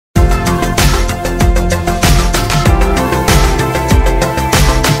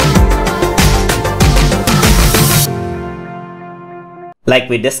Like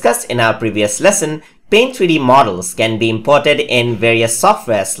we discussed in our previous lesson, Paint 3D models can be imported in various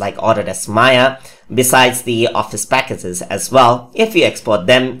softwares like Autodesk Maya, besides the Office packages as well, if you export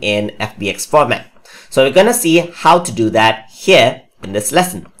them in FBX format. So we're going to see how to do that here in this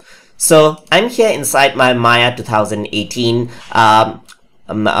lesson. So I'm here inside my Maya 2018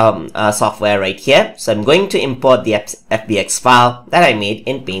 software right here. So I'm going to import the FBX file that I made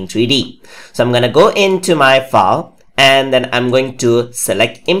in Paint 3D. So I'm going to go into my file, and then I'm going to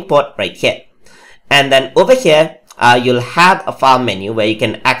select import right here. And then over here, you'll have a file menu where you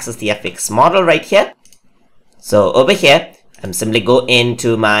can access the FX model right here. So over here, I'm simply go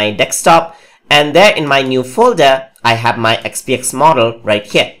into my desktop, and there in my new folder, I have my XPX model right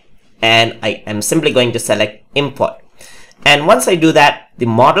here. And I am simply going to select import. And once I do that, the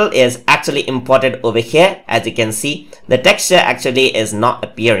model is actually imported over here. As you can see, the texture actually is not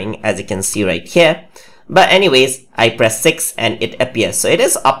appearing, as you can see right here. But anyways, I press 6 and it appears. So it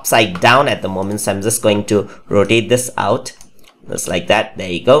is upside down at the moment. So I'm just going to rotate this out just like that. There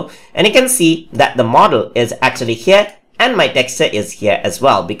you go. And you can see that the model is actually here and my texture is here as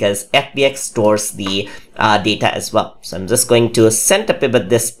well, because FBX stores the data as well. So I'm just going to center pivot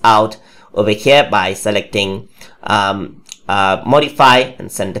this out over here by selecting modify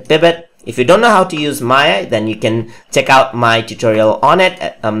and center pivot. If you don't know how to use Maya, then you can check out my tutorial on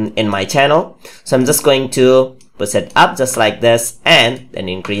it in my channel. So I'm just going to push it up just like this and then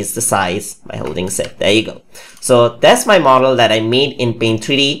increase the size by holding shift. There you go. So that's my model that I made in Paint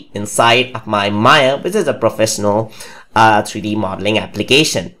 3D inside of my Maya, which is a professional 3D modeling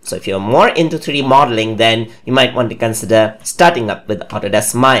application. So if you're more into 3D modeling, then you might want to consider starting up with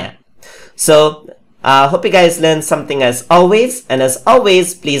Autodesk Maya. So hope you guys learned something as always, and as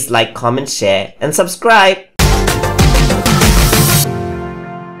always, please like, comment, share, and subscribe.